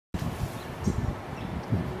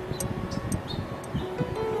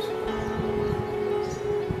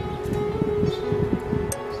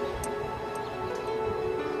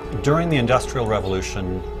During the Industrial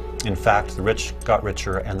Revolution, in fact, the rich got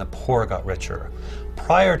richer and the poor got richer.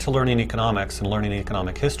 Prior to learning economics and learning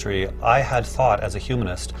economic history, I had thought as a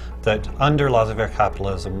humanist that under laissez-faire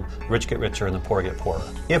capitalism, the rich get richer and the poor get poorer.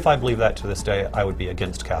 If I believe that to this day, I would be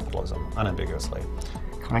against capitalism, unambiguously.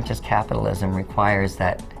 Conscious capitalism requires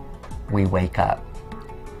that we wake up,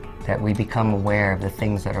 that we become aware of the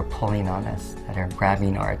things that are pulling on us, that are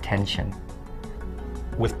grabbing our attention.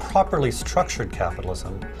 With properly structured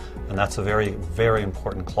capitalism, and that's a very, very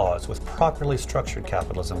important clause, with properly structured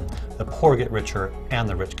capitalism, the poor get richer and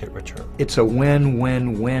the rich get richer. It's a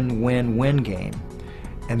win-win-win-win-win game,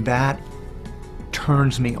 and that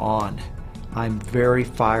turns me on. I'm very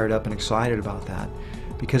fired up and excited about that,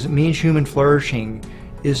 because it means human flourishing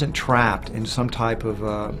isn't trapped in some type of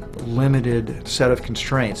limited set of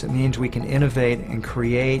constraints. It means we can innovate and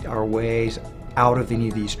create our ways out of any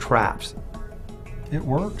of these traps. It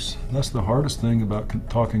works. That's the hardest thing about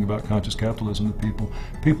talking about conscious capitalism to people.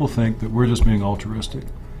 People think that we're just being altruistic.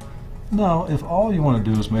 No, if all you want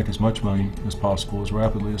to do is make as much money as possible, as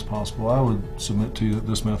rapidly as possible, I would submit to you that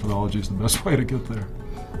this methodology is the best way to get there.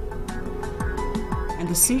 And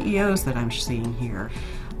the CEOs that I'm seeing here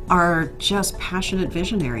are just passionate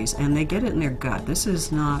visionaries, and they get it in their gut. This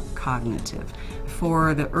is not cognitive.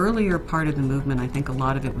 For the earlier part of the movement, I think a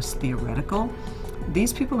lot of it was theoretical.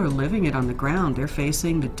 These people are living it on the ground. They're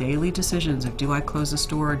facing the daily decisions of, do I close a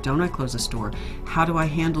store or don't I close a store? How do I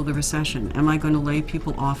handle the recession? Am I going to lay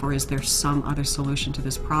people off, or is there some other solution to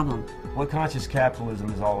this problem? What conscious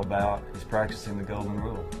capitalism is all about is practicing the golden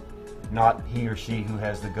rule. Not he or she who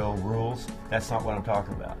has the gold rules. That's not what I'm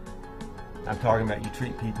talking about. I'm talking about you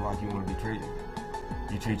treat people like you want to be treated.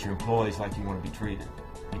 You treat your employees like you want to be treated.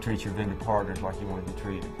 You treat your vendor partners like you want to be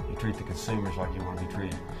treated. You treat the consumers like you want to be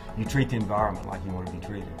treated. You treat the environment like you want to be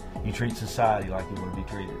treated. You treat society like you want to be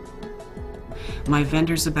treated. My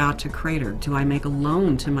vendor's about to crater. Do I make a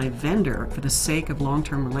loan to my vendor for the sake of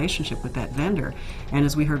long-term relationship with that vendor? And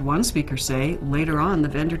as we heard one speaker say, later on the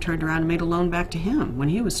vendor turned around and made a loan back to him when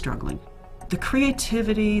he was struggling. The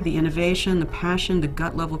creativity, the innovation, the passion, the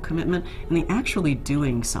gut-level commitment, and the actually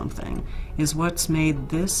doing something is what's made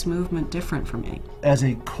this movement different for me. As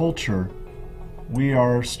a culture, we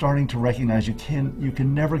are starting to recognize you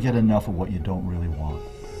can never get enough of what you don't really want.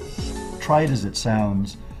 Trite as it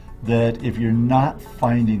sounds, that if you're not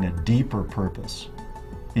finding a deeper purpose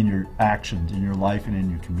in your actions, in your life, and in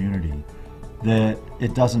your community, that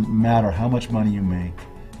it doesn't matter how much money you make,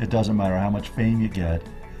 it doesn't matter how much fame you get,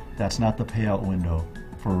 that's not the payout window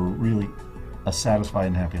for really a satisfied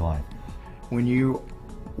and happy life. When you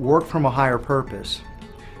work from a higher purpose,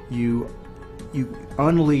 you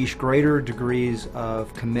unleash greater degrees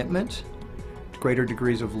of commitment, greater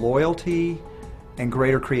degrees of loyalty, and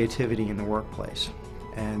greater creativity in the workplace.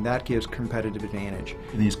 And that gives competitive advantage.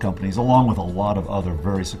 These companies, along with a lot of other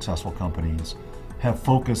very successful companies, have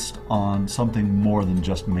focused on something more than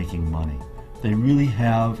just making money. They really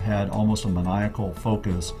have had almost a maniacal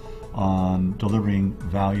focus on delivering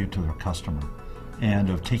value to their customer and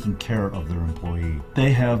of taking care of their employee.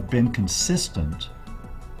 They have been consistent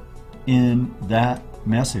in that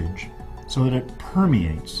message so that it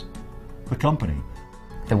permeates the company.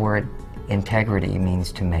 The word integrity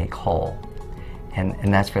means to make whole,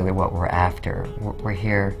 and that's really what we're after. We're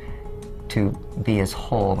here to be as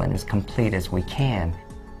whole and as complete as we can.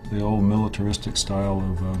 The old militaristic style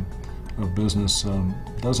of business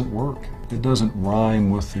doesn't work. It doesn't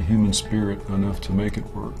rhyme with the human spirit enough to make it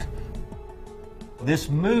work. This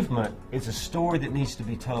movement is a story that needs to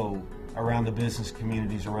be told around the business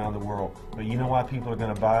communities around the world. But you know why people are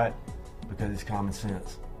going to buy it? Because it's common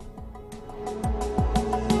sense.